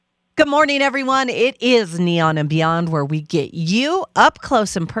Good morning, everyone. It is Neon and Beyond, where we get you up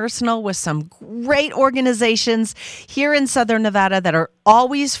close and personal with some great organizations here in Southern Nevada that are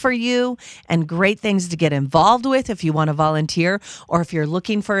always for you and great things to get involved with if you want to volunteer or if you're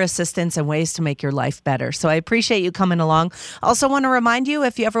looking for assistance and ways to make your life better. So I appreciate you coming along. Also want to remind you,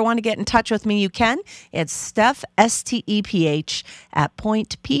 if you ever want to get in touch with me, you can. It's Steph, STEPH, at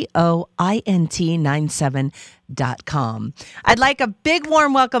PointPoint97.com. I'd like a big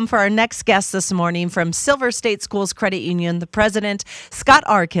warm welcome for our next guest this morning from Silver State Schools Credit Union, the president, Scott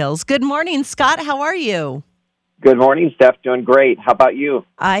Arkills. Good morning, Scott. How are you? Good morning, Steph. Doing great. How about you?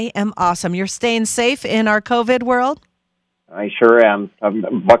 I am awesome. You're staying safe in our COVID world? I sure am.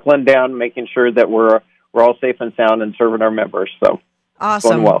 I'm buckling down, making sure that we're all safe and sound and serving our members. So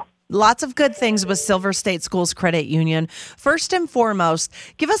awesome. Going well. Lots of good things with Silver State Schools Credit Union. First and foremost,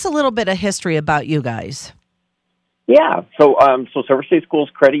 give us a little bit of history about you guys. Yeah. So Silver State Schools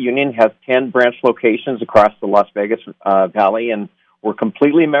Credit Union has 10 branch locations across the Las Vegas Valley, and we're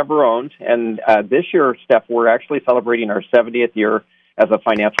completely member-owned. And this year, Steph, we're actually celebrating our 70th year as a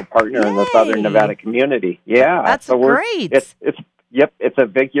financial partner in the Southern Nevada community. Yeah. That's great. It's a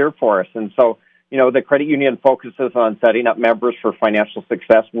big year for us. And so, the credit union focuses on setting up members for financial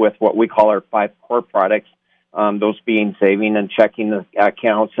success with what we call our 5 core products, those being saving and checking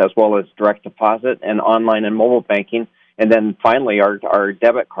accounts, as well as direct deposit and online and mobile banking. And then finally, our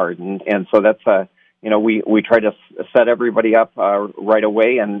debit card. And so that's we try to set everybody up right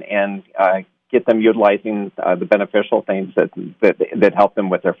away and get them utilizing the beneficial things that help them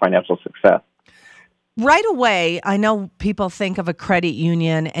with their financial success. Right away, I know people think of a credit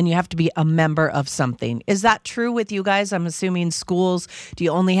union and you have to be a member of something. Is that true with you guys? I'm assuming schools, do you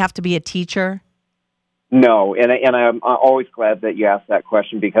only have to be a teacher? No, and I'm always glad that you asked that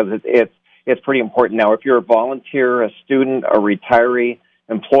question because it's pretty important. Now, if you're a volunteer, a student, a retiree,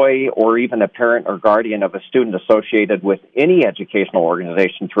 employee, or even a parent or guardian of a student associated with any educational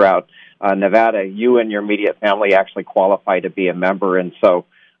organization throughout Nevada, you and your immediate family actually qualify to be a member. And so,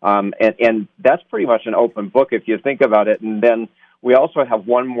 and that's pretty much an open book if you think about it. And then we also have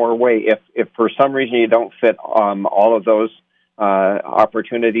one more way. If for some reason you don't fit all of those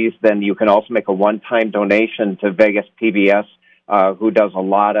opportunities, then you can also make a one-time donation to Vegas PBS, who does a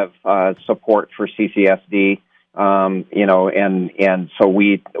lot of support for CCSD. And so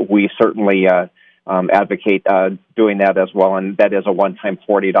we certainly advocate doing that as well, and that is a one-time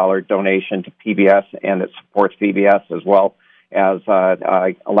 $40 donation to PBS, and it supports PBS as well as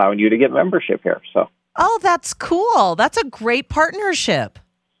allowing you to get membership here. So, oh, that's cool. That's a great partnership.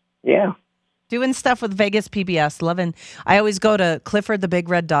 Yeah. Doing stuff with Vegas PBS, loving. I always go to Clifford the Big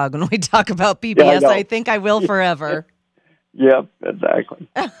Red Dog when we talk about PBS. Yeah, I think I will forever. Yep, exactly.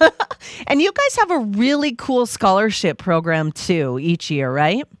 And you guys have a really cool scholarship program, too, each year,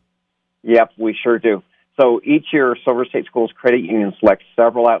 right? Yep, we sure do. So each year, Silver State Schools Credit Union selects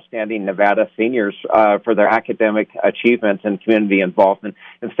several outstanding Nevada seniors for their academic achievements and community involvement.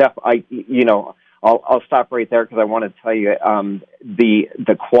 And Steph, I'll stop right there because I want to tell you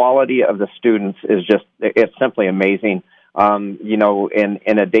the quality of the students is it's simply amazing.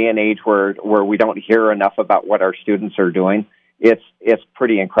 In a day and age where we don't hear enough about what our students are doing, it's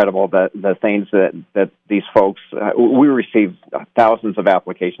pretty incredible the things that these folks we receive thousands of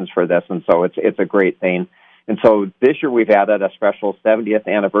applications for this, and so it's a great thing. And so this year we've added a special 70th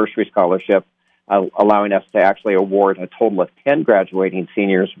anniversary scholarship, allowing us to actually award a total of 10 graduating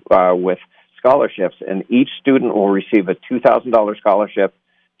seniors with scholarships, and each student will receive a $2,000 scholarship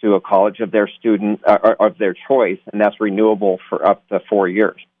to a college of their of their choice, and that's renewable for up to 4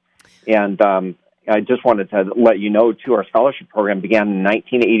 years. And I just wanted to let you know, too, our scholarship program began in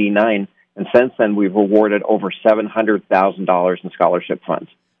 1989, and since then we've awarded over $700,000 in scholarship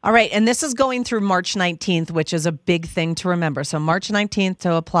funds. All right, and this is going through March 19th, which is a big thing to remember. So March 19th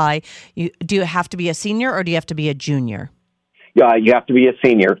to apply. Do you have to be a senior or do you have to be a junior? Yeah, you have to be a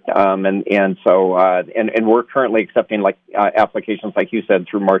senior, and so we're currently accepting applications, like you said,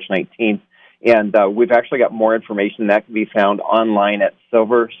 through March 19th, and we've actually got more information that can be found online at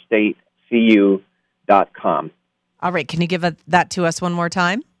silverstatecu.com. All right, can you give that to us one more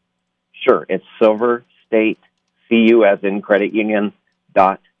time? Sure, it's silverstatecu as in credit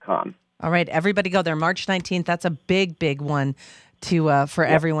union.com. All right, everybody go there. March 19th. That's a big, big one for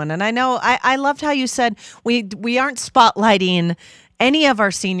everyone. And I know I loved how you said we aren't spotlighting any of our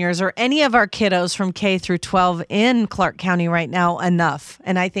seniors or any of our kiddos from K through 12 in Clark County right now enough.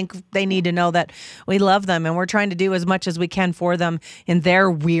 And I think they need to know that we love them and we're trying to do as much as we can for them in their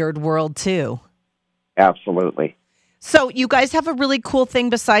weird world too. Absolutely. So you guys have a really cool thing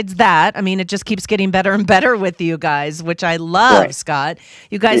besides that. I mean, it just keeps getting better and better with you guys, which I love, Right. Scott.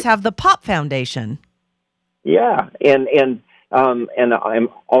 You guys have the Pop Foundation. Yeah, and I'm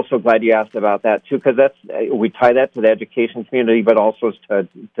also glad you asked about that too, because we tie that to the education community, but also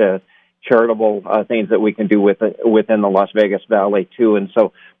to charitable things that we can do within the Las Vegas Valley too. And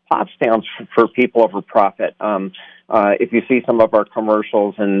so, POP stands for People Over Profit. If you see some of our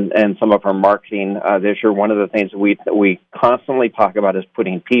commercials and some of our marketing this year, one of the things that we constantly talk about is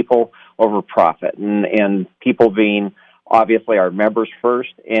putting people over profit, and people being obviously our members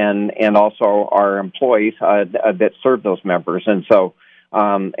first, and also our employees that serve those members. And so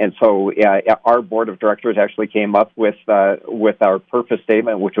our board of directors actually came up with our purpose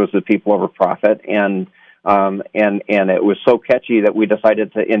statement, which was the people over profit, and it was so catchy that we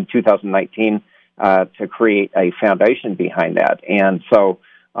decided in 2019 to create a foundation behind that. And so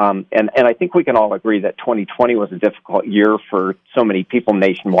and I think we can all agree that 2020 was a difficult year for so many people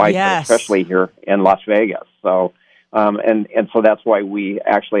nationwide, Yes. especially here in Las Vegas. So. And so that's why we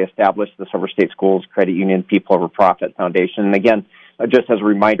actually established the Silver State Schools Credit Union People Over Profit Foundation. And again, just as a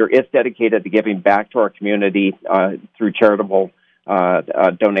reminder, it's dedicated to giving back to our community through charitable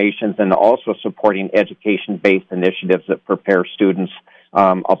donations, and also supporting education-based initiatives that prepare students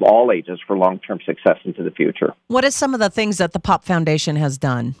of all ages for long-term success into the future. What are some of the things that the Pop Foundation has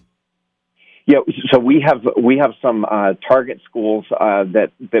done? Yeah, so we have some target schools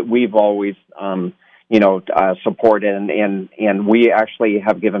that we've always support, and we actually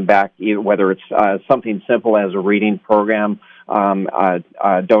have given back, whether it's something simple as a reading program,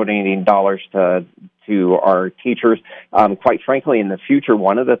 donating dollars to our teachers. Quite frankly, in the future,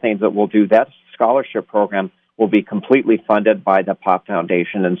 one of the things that we'll do, that scholarship program will be completely funded by the Pop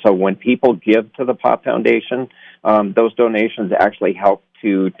Foundation. And so when people give to the Pop Foundation, those donations actually help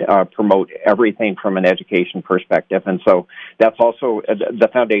to promote everything from an education perspective. And so that's also, the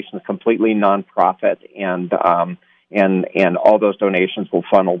foundation is completely nonprofit, and all those donations will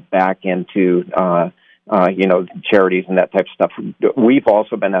funnel back into charities and that type of stuff. We've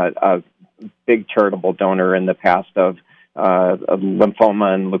also been a big charitable donor in the past of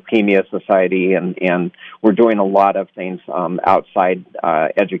Lymphoma and Leukemia Society, and we're doing a lot of things outside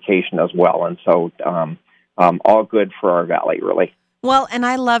education as well. And so all good for our valley, really. Well, and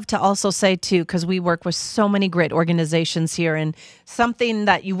I love to also say, too, because we work with so many great organizations here, and something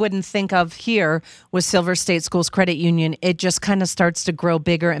that you wouldn't think of here with Silver State Schools Credit Union, it just kind of starts to grow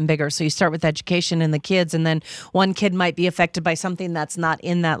bigger and bigger. So you start with education and the kids, and then one kid might be affected by something that's not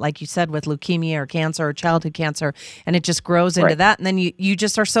in that, like you said, with leukemia or cancer or childhood cancer, and it just grows into that. And then you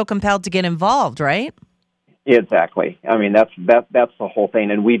just are so compelled to get involved, right? Exactly. I mean, that's the whole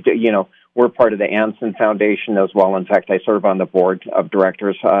thing. And we're part of the Anson Foundation as well. In fact, I serve on the board of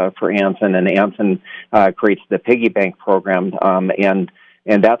directors for Anson, and Anson creates the Piggy Bank program, and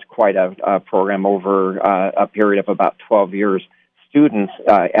that's quite a program over a period of about 12 years. Students,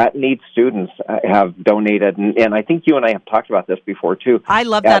 at-need students, have donated, and I think you and I have talked about this before, too. I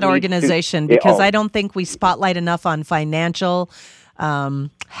love that organization because I don't think we spotlight enough on financial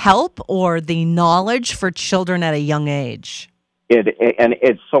help or the knowledge for children at a young age. And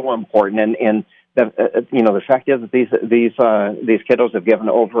it's so important, and the fact is that these kiddos have given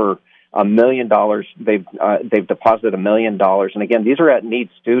over $1 million. They've deposited $1 million, and again, these are at-need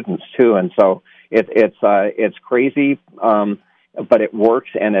students too. And so it's crazy, but it works,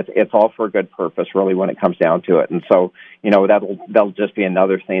 and it's all for a good purpose, really, when it comes down to it. And so that'll just be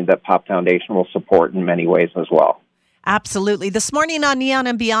another thing that Pop Foundation will support in many ways as well. Absolutely. This morning on Neon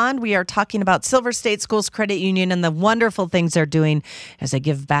and Beyond, we are talking about Silver State Schools Credit Union and the wonderful things they're doing as they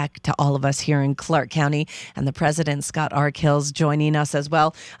give back to all of us here in Clark County. And the president, Scott Arkills, joining us as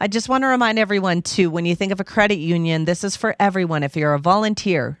well. I just want to remind everyone, too, when you think of a credit union, this is for everyone. If you're a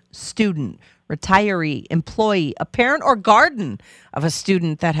volunteer, student, retiree, employee, a parent or guardian of a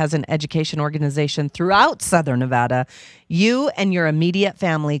student that has an education organization throughout Southern Nevada, you and your immediate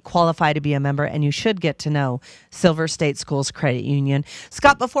family qualify to be a member, and you should get to know Silver State Schools Credit Union.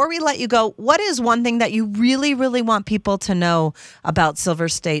 Scott, before we let you go, what is one thing that you really, really want people to know about Silver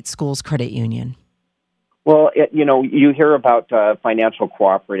State Schools Credit Union? Well, you hear about financial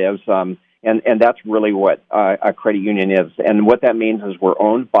cooperatives, and that's really what a credit union is. And what that means is we're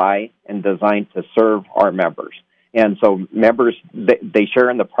owned by and designed to serve our members. And so members, they share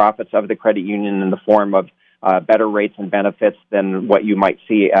in the profits of the credit union in the form of better rates and benefits than what you might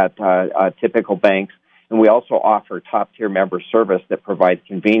see at typical banks. And we also offer top-tier member service that provides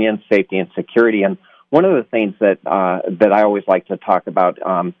convenience, safety, and security. And one of the things that I always like to talk about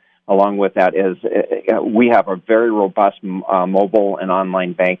along with that is we have a very robust mobile and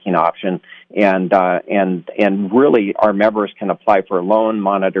online banking option, and really our members can apply for a loan,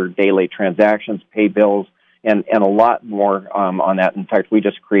 monitor daily transactions, pay bills, and a lot more on that. In fact, we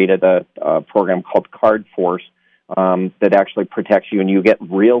just created a program called Card Force that actually protects you, and you get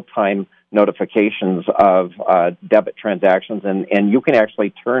real-time notifications of debit transactions, and you can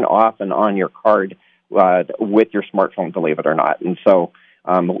actually turn off and on your card with your smartphone, believe it or not. And so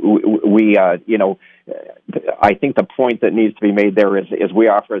we I think the point that needs to be made there is we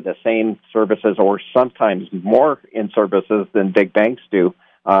offer the same services or sometimes more in services than big banks do,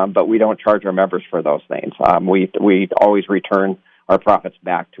 but we don't charge our members for those things. We always return our profits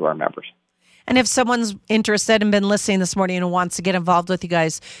back to our members. And if someone's interested and been listening this morning and wants to get involved with you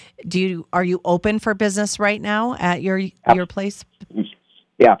guys, are you open for business right now at your place?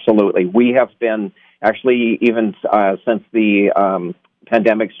 Yeah, absolutely. We have been actually even since the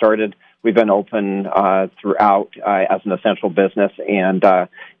pandemic started. We've been open throughout as an essential business, and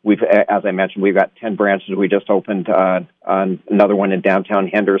we've, as I mentioned, we've got 10 branches. We just opened another one in downtown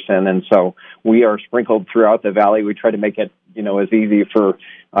Henderson, and so we are sprinkled throughout the valley. We try to make it, as easy for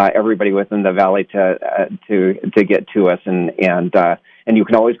everybody within the valley to get to us, and you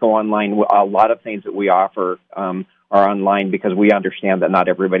can always go online. A lot of things that we offer are online because we understand that not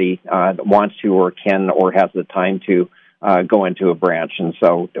everybody wants to or can or has the time to go into a branch, and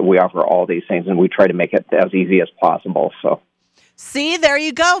so we offer all these things, and we try to make it as easy as possible. So, see, there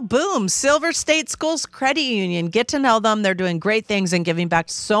you go. Boom. Silver State Schools Credit Union. Get to know them. They're doing great things and giving back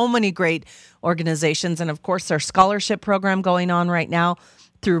to so many great organizations, and of course, their scholarship program going on right now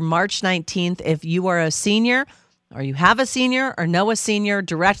through March 19th. If you are a senior, or you have a senior, or know a senior,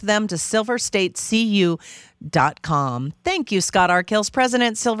 direct them to silverstatecu.com. Thank you, Scott Arkills,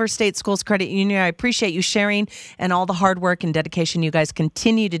 President, Silver State Schools Credit Union. I appreciate you sharing and all the hard work and dedication you guys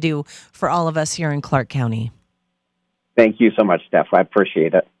continue to do for all of us here in Clark County. Thank you so much, Steph. I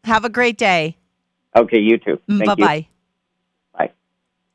appreciate it. Have a great day. Okay, you too. Thank you. Bye-bye.